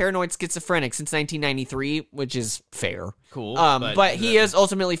he's been a paranoid schizophrenic since 1993, which is fair. Cool. But he is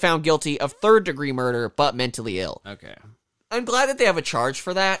ultimately found guilty of third-degree murder, but mentally ill. Okay. I'm glad that they have a charge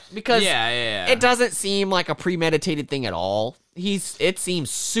for that, because it doesn't seem like a premeditated thing at all. It seems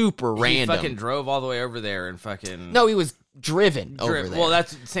super random. He fucking drove all the way over there and fucking... No, he was driven over there. Well,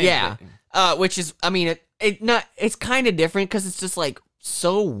 that's the same thing. Which is, I mean, it's kind of different because it's just, like,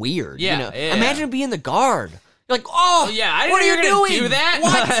 so weird. Yeah, you know? Imagine being the guard. You're like, what are you doing? Do that?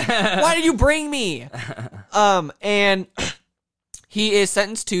 What? Why did you bring me? And he is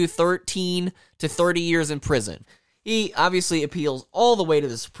sentenced to 13 to 30 years in prison. He obviously appeals all the way to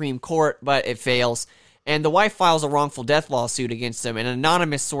the Supreme Court, but it fails. And the wife files a wrongful death lawsuit against him. An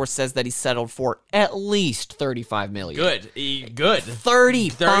anonymous source says that he settled for at least $35 million. Good.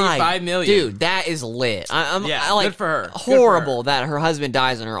 35 million. Dude, that is lit. Good for her. Horrible that her husband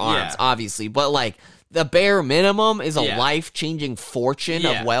dies in her arms, obviously. But, like, the bare minimum is a life-changing fortune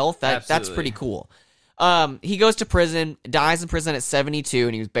of wealth. That's pretty cool. He goes to prison, dies in prison at 72,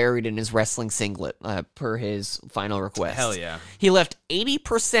 and he was buried in his wrestling singlet, per his final request. Hell yeah. He left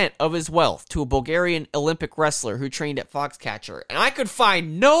 80% of his wealth to a Bulgarian Olympic wrestler who trained at Foxcatcher, and I could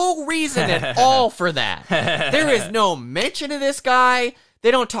find no reason at all for that. There is no mention of this guy.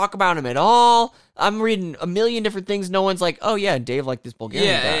 They don't talk about him at all. I'm reading a million different things. No one's like, oh yeah, Dave liked this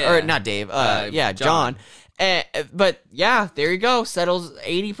Bulgarian guy. Or not Dave, John. But yeah, there you go. Settles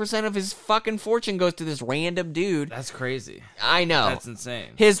 80% of his fucking fortune goes to this random dude. That's crazy. I know. That's insane.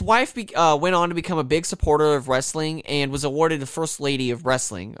 His wife went on to become a big supporter of wrestling and was awarded the First Lady of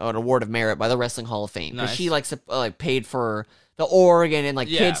Wrestling, an award of merit by the Wrestling Hall of Fame. Because she paid for the Oregon and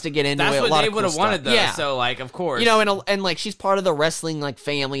kids to get into That's it. That's what Dave would have wanted, though. Yeah. So of course, and she's part of the wrestling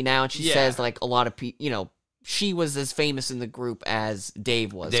family now, and she says a lot of people, she was as famous in the group as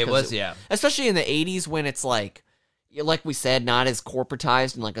Dave was. Especially in the 80s when it's like we said, not as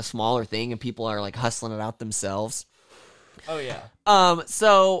corporatized and a smaller thing, and people are hustling it out themselves. Oh yeah.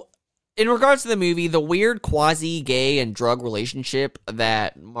 So in regards to the movie, the weird quasi-gay and drug relationship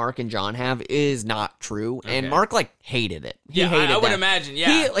that Mark and John have is not true, and Mark hated it. He hated I would imagine.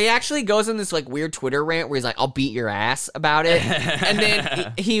 Yeah, he actually goes in this weird Twitter rant where he's like, "I'll beat your ass" about it, and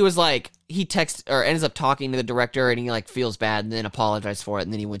then he was he texts or ends up talking to the director, and he feels bad, and then apologized for it,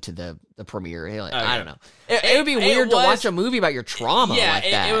 and then he went to the premiere. I don't know. It would be weird to watch a movie about your trauma like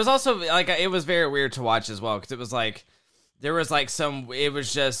that. It was also it was very weird to watch as well because it was there was it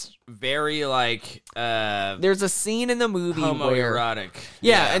was just very there's a scene in the movie homoerotic.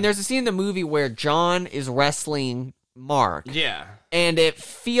 And there's a scene in the movie where John is wrestling Mark. Yeah. And it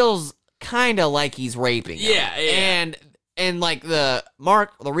feels kind of like he's raping him. Yeah. And the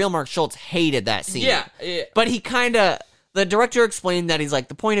real Mark Schultz hated that scene. Yeah. But he the director explained that he's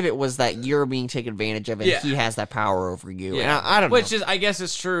the point of it was that you're being taken advantage of and he has that power over you. Yeah. And I don't know. Which is, I guess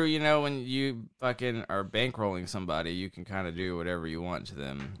it's true, when you fucking are bankrolling somebody, you can kind of do whatever you want to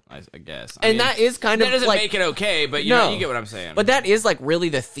them, I guess. That is kind of that doesn't make it okay, but you get what I'm saying. But that is really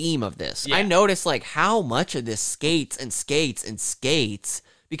the theme of this. Yeah. I noticed how much of this skates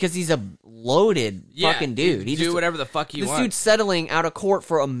because he's a loaded fucking dude. He do whatever the fuck you want. This dude's settling out of court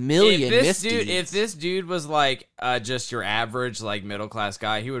for a million misdeeds. If this dude was just your average middle class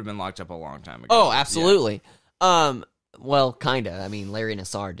guy, he would have been locked up a long time ago. Oh, absolutely. Yeah. Well, kinda. I mean, Larry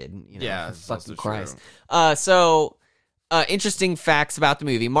Nassar didn't. Yeah, fucking Christ. So, interesting facts about the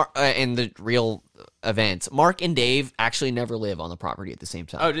movie and the real events. Mark and Dave actually never live on the property at the same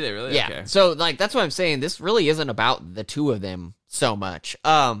time. Oh, do they really? Yeah. Okay. So, that's what I'm saying. This really isn't about the two of them so much.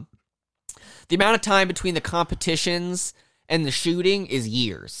 The amount of time between the competitions and the shooting is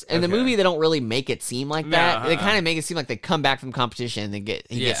years. In the movie, they don't really make it seem like that. They kind of make it seem like they come back from competition and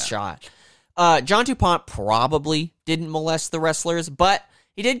he gets shot. John DuPont probably didn't molest the wrestlers, but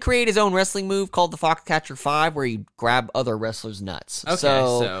he did create his own wrestling move called the Foxcatcher 5, where he'd grab other wrestlers' nuts. Okay,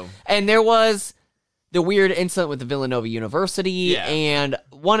 so... And there was the weird incident with the Villanova University, and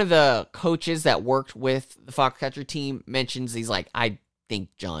one of the coaches that worked with the Foxcatcher team mentions he's I think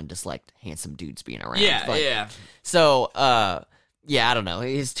John just liked handsome dudes being around. Yeah. So, I don't know.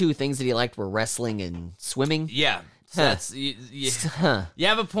 His two things that he liked were wrestling and swimming. Yeah. So that's, you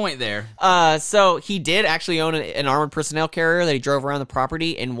have a point there. So he did actually own an armored personnel carrier that he drove around the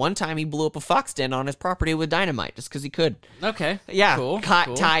property, and one time he blew up a fox den on his property with dynamite just because he could. Okay. Yeah. Cool.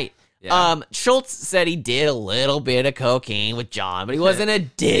 Tight. Yeah. Schultz said he did a little bit of cocaine with John, but he wasn't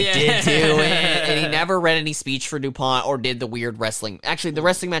addicted to it, and he never read any speech for DuPont or did the weird wrestling. Actually, the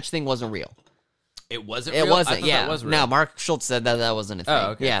wrestling match thing wasn't real. It wasn't real? It wasn't, yeah. Was real. No, Mark Schultz said that wasn't a thing. Oh,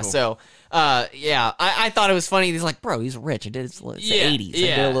 okay, yeah, cool. So, I thought it was funny. He's like, bro, he's rich. It's the 80s. I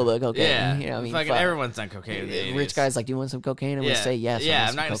did a little bit of cocaine. Yeah. Everyone's done cocaine in the 80s. Rich guy's like, do you want some cocaine? I'm going to say yes. Yeah,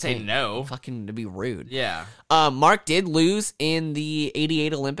 I'm not going to say no. Fucking to be rude. Yeah. Mark did lose in the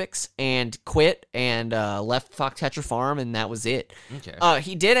 88 Olympics and quit and left Foxcatcher Farm, and that was it. Okay.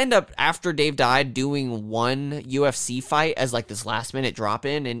 He did end up, after Dave died, doing one UFC fight as this last-minute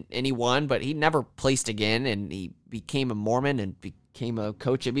drop-in, and he won, but he never placed again, and he became a Mormon and became a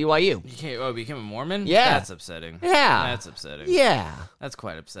coach at BYU. Became a Mormon? Yeah. That's upsetting. Yeah. That's upsetting. Yeah. That's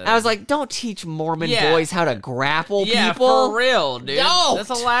quite upsetting. I was like, don't teach Mormon boys how to grapple people. Yeah, for real, dude. Don't! That's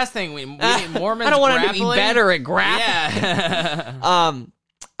the last thing we Mormons I don't want grappling? him to be better at grappling.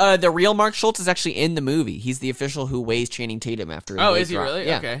 Yeah. The real Mark Schultz is actually in the movie. He's the official who weighs Channing Tatum after his weight is he drop. really?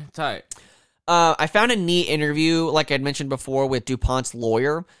 Yeah. Okay, tight. I found a neat interview, like I'd mentioned before, with DuPont's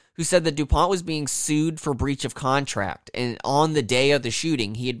lawyer, who said that DuPont was being sued for breach of contract, and on the day of the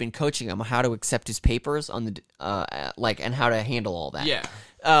shooting, he had been coaching him how to accept his papers on the and how to handle all that. Yeah.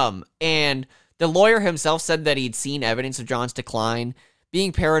 And the lawyer himself said that he'd seen evidence of John's decline,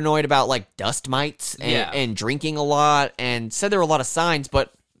 being paranoid about dust mites and drinking a lot, and said there were a lot of signs,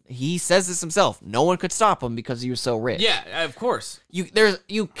 but he says this himself. No one could stop him because he was so rich. Yeah, of course.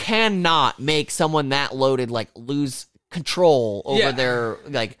 You cannot make someone that loaded lose control over their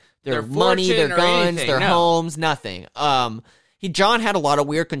money, their guns, their homes, nothing. John had a lot of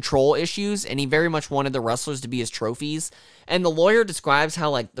weird control issues, and he very much wanted the wrestlers to be his trophies. And the lawyer describes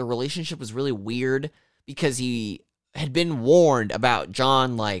how, like, the relationship was really weird because he had been warned about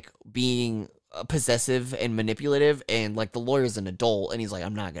John, like, being possessive and manipulative, and, like, the lawyer's an adult, and he's like,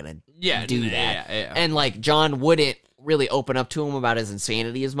 I'm not gonna do that. Yeah. And, like, John wouldn't really open up to him about his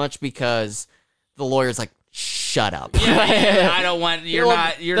insanity as much because the lawyer's like, shut up. Yeah, I don't want, you're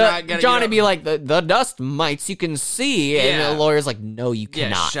not gonna. John would be like, the dust mites you can see, and the lawyer's like, no, you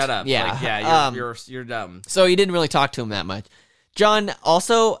cannot. Shut up. Yeah, Like, you're dumb. So he didn't really talk to him that much. John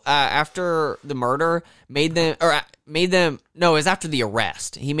also, after the murder, it was after the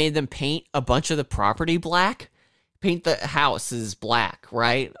arrest. He made them paint a bunch of the property black. Paint the houses black,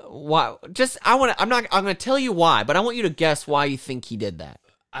 right? Why? I'm gonna tell you why, but I want you to guess why you think he did that.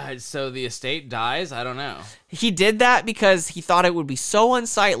 So the estate dies? I don't know. He did that because he thought it would be so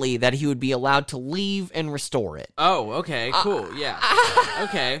unsightly that he would be allowed to leave and restore it. Oh, okay, cool, yeah.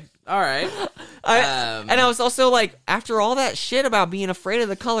 Okay, all right. And I was also like, after all that shit about being afraid of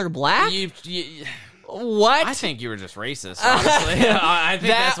the color black, what? I think you were just racist, honestly. I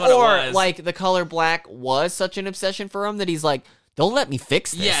think that's what it was. Or, like, the color black was such an obsession for him that he's like, they'll let me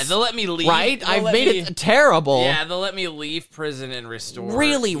fix this. Yeah, they'll let me leave. Right? I've made it terrible. Yeah, they'll let me leave prison and restore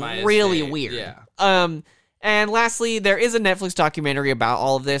really estate. weird. Yeah. And lastly, there is a Netflix documentary about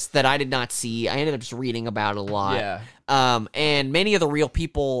all of this that I did not see. I ended up just reading about it a lot. Yeah. And many of the real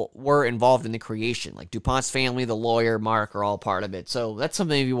people were involved in the creation. Like DuPont's family, the lawyer, Mark are all part of it. So that's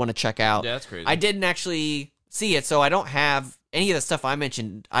something you want to check out. Yeah, that's crazy. I didn't actually see it, so I don't have any of the stuff I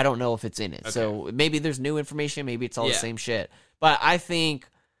mentioned. I don't know if it's in it. Okay. So maybe there's new information. Maybe it's all the same shit. But I think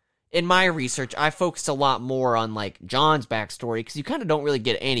in my research, I focused a lot more on, like, John's backstory because you kind of don't really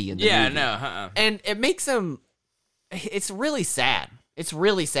get any in the movie. No. And it makes him... It's really sad. It's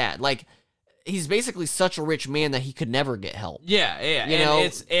really sad. Like, he's basically such a rich man that he could never get help. Yeah. You know,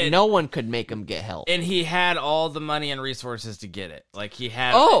 no one could make him get help. And he had all the money and resources to get it. Like, he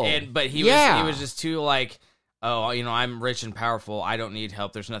had... but he was just too, like... Oh, you know, I'm rich and powerful. I don't need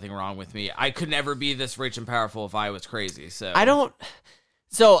help. There's nothing wrong with me. I could never be this rich and powerful if I was crazy. So I don't.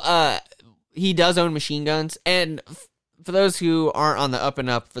 So he does own machine guns, and for those who aren't on the up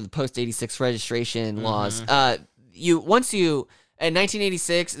and up for the post 86 registration laws, in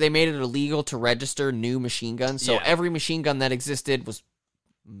 1986 they made it illegal to register new machine guns. So every machine gun that existed was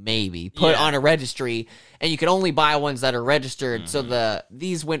maybe put on a registry, and you can only buy ones that are registered. So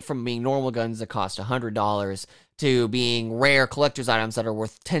these went from being normal guns that cost $100 to being rare collector's items that are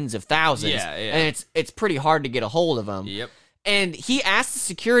worth tens of thousands. And it's pretty hard to get a hold of them. Yep. And he asked the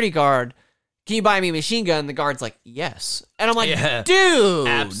security guard, "Can you buy me a machine gun?" The guard's like, "Yes." And I'm like, dude,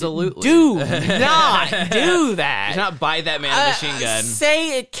 absolutely, do not do that. Do not buy that man a machine gun.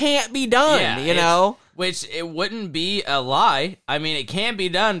 Say it can't be done. You know. Which it wouldn't be a lie. I mean, it can be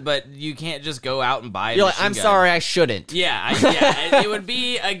done, but you can't just go out and buy a machine gun. I'm sorry, I shouldn't. It would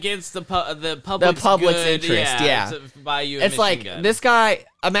be against the public's interest. To buy you a it's machine like gun. This guy.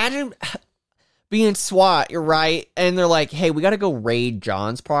 Imagine being SWAT. You're right, and they're like, "Hey, we got to go raid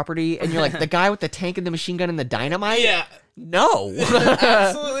John's property," and you're like, "The guy with the tank and the machine gun and the dynamite." Yeah. No.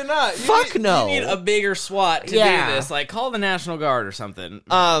 Absolutely not. No. You need a bigger SWAT to do this. Like, call the National Guard or something.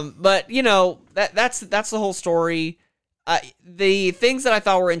 But you know, that's the whole story. The things that I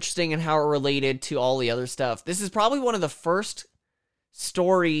thought were interesting and how it related to all the other stuff. This is probably one of the first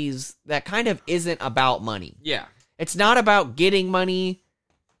stories that kind of isn't about money. Yeah. It's not about getting money,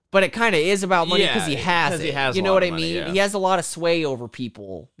 but it kind of is about money because he has it. He has you know what I money, mean? Yeah. He has a lot of sway over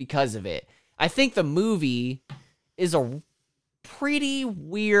people because of it. I think the movie is a pretty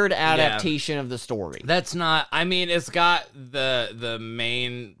weird adaptation of the story. That's not. I mean, it's got the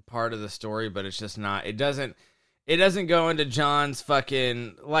main part of the story, but it's just not. It doesn't go into John's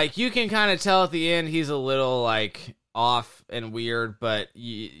fucking, like, you can kind of tell at the end he's a little, like, off and weird, but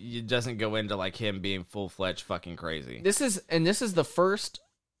it doesn't go into, like, him being full-fledged fucking crazy. This is the first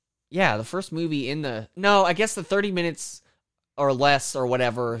movie in the, no, I guess the 30 minutes or less or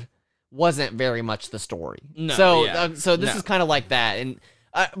whatever wasn't very much the story. No, so this is kind of like that. And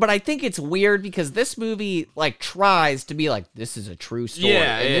but I think it's weird because this movie, like, tries to be like, this is a true story.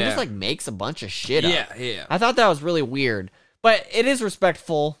 And it just, like, makes a bunch of shit up. Yeah. I thought that was really weird. But it is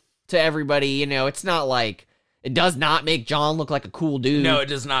respectful to everybody. You know, it's not like, it does not make John look like a cool dude. No, it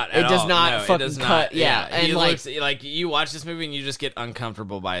does not at all. It does not no, fucking it does cut. not. Yeah. And he like, looks, like, you watch this movie and you just get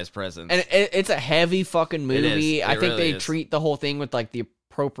uncomfortable by his presence. And it's a heavy fucking movie. I think really they is. treat the whole thing with, like, the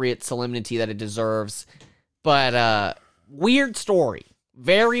appropriate solemnity that it deserves. But weird story.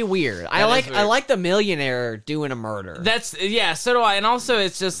 Very weird. I like the millionaire doing a murder. So do I. And also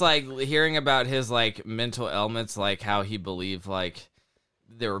it's just like hearing about his like mental ailments, like how he believed like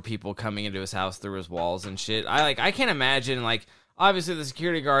there were people coming into his house through his walls and shit. I can't imagine like obviously the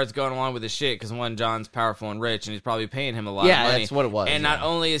security guard's going along with his shit because one, John's powerful and rich and he's probably paying him a lot of money. Yeah, that's what it was. And not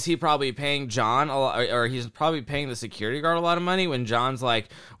only is he probably paying John a lot, or he's probably paying the security guard a lot of money when John's like,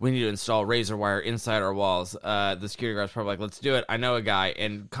 we need to install razor wire inside our walls. The security guard's probably like, let's do it. I know a guy,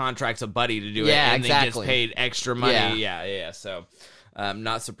 and contracts a buddy to do it and then gets paid extra money. Yeah. So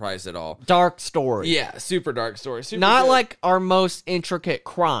not surprised at all. Dark story. Yeah, super dark story. Not like our most intricate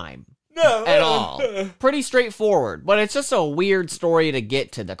crime. No, at all. Pretty straightforward, but it's just a weird story to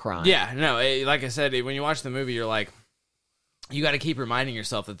get to the crime. Yeah, no, like I said, when you watch the movie, you're like, you got to keep reminding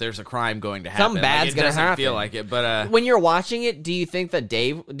yourself that there's a crime going to happen. Something bad's going to happen. Feel like it, but when you're watching it, do you think that did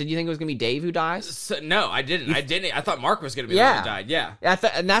you think it was going to be Dave who dies? No, I didn't. I thought Mark was going to be the one who died. Yeah.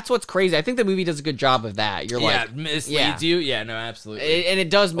 And that's what's crazy. I think the movie does a good job of that. You're like, misleads you. Yeah, no, absolutely. And it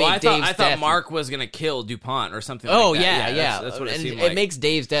does make Dave's I thought Mark was going to kill DuPont or something. Oh, like that. yeah. That's what it seemed like. It makes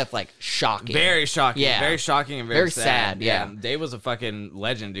Dave's death like shocking. Very shocking. Yeah. Very shocking and very sad. Yeah. Dave was a fucking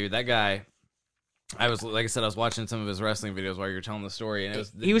legend, dude. That guy. I was watching some of his wrestling videos while you were telling the story, and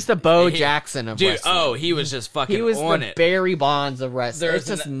he was the Bo Jackson of wrestling. Oh, he was just fucking he was on the it. Barry Bonds of wrestling. It's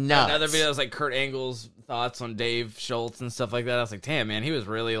just nuts. Another video was like Kurt Angle's thoughts on Dave Schultz and stuff like that. I was like, damn, man, he was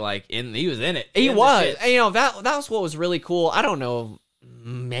really like he was in it. He was. And, that was what was really cool. I don't know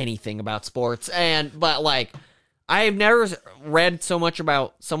anything about sports, but like, I have never read so much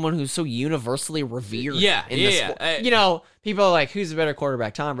about someone who's so universally revered. Sport. People are like, who's a better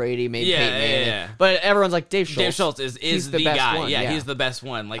quarterback? Tom Brady, maybe Peyton Manning. Yeah. But everyone's like, Dave Schultz. Dave Schultz is the best guy. One. Yeah, he's the best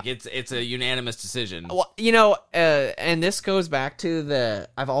one. Like, it's a unanimous decision. Well, and this goes back to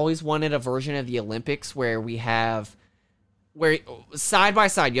I've always wanted a version of the Olympics where side by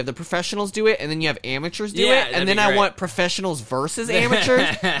side, you have the professionals do it, and then you have amateurs do it, and then I want professionals versus amateurs.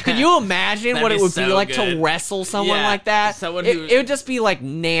 Could you imagine what it would be like to wrestle someone like that? It would just be like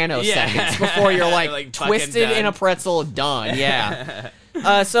nanoseconds before you're like twisted in a pretzel, done. Yeah.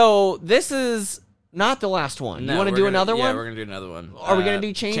 So this is not the last one. You want to do another one? Yeah, we're gonna do another one. Are we gonna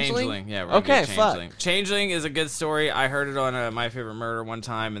do Changeling? Yeah, we're gonna do Changeling. Changeling is a good story. I heard it on My Favorite Murder one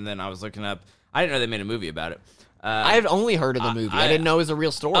time, and then I was looking up. I didn't know they made a movie about it. I had only heard of the movie. I didn't know it was a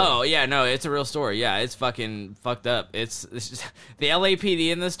real story. Oh, yeah, no, it's a real story. Yeah, it's fucking fucked up. It's just, the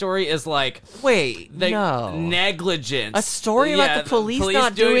LAPD in this story is like... no. Negligence. A story about the police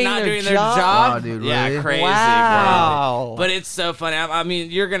not doing their job? Oh, dude, really? Yeah, crazy. Wow. But it's so funny. I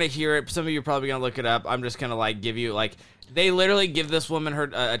mean, you're going to hear it. Some of you are probably going to look it up. I'm just going to, like, give you, like... They literally give this woman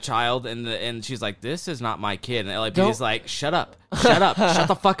a child, and she's like, "This is not my kid." And the LAPD is like, "Shut up, shut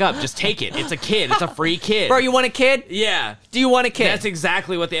the fuck up, just take it. It's a kid. It's a free kid." Bro, you want a kid? Yeah. Do you want a kid? That's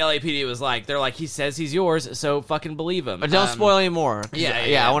exactly what the LAPD was like. They're like, he says he's yours, so fucking believe him. But don't spoil any more.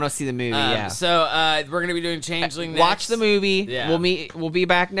 Yeah. I want to see the movie. So we're gonna be doing Changeling next. Watch the movie. Yeah. We'll be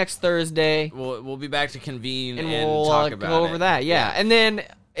back next Thursday. We'll be back to convene and we'll talk about go over that. Yeah. And then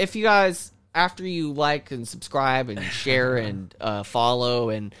if you guys, after you like and subscribe and share and follow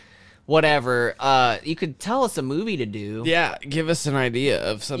and whatever, you could tell us a movie to do. Yeah, give us an idea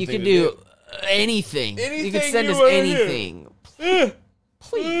of something. You could do anything. You could send us anything. Please.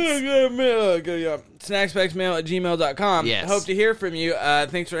 Snackspacksmail@gmail.com. Yes. Hope to hear from you.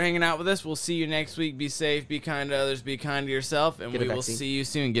 Thanks for hanging out with us. We'll see you next week. Be safe, be kind to others, be kind to yourself, and we will see you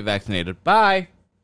soon. Get vaccinated. Bye.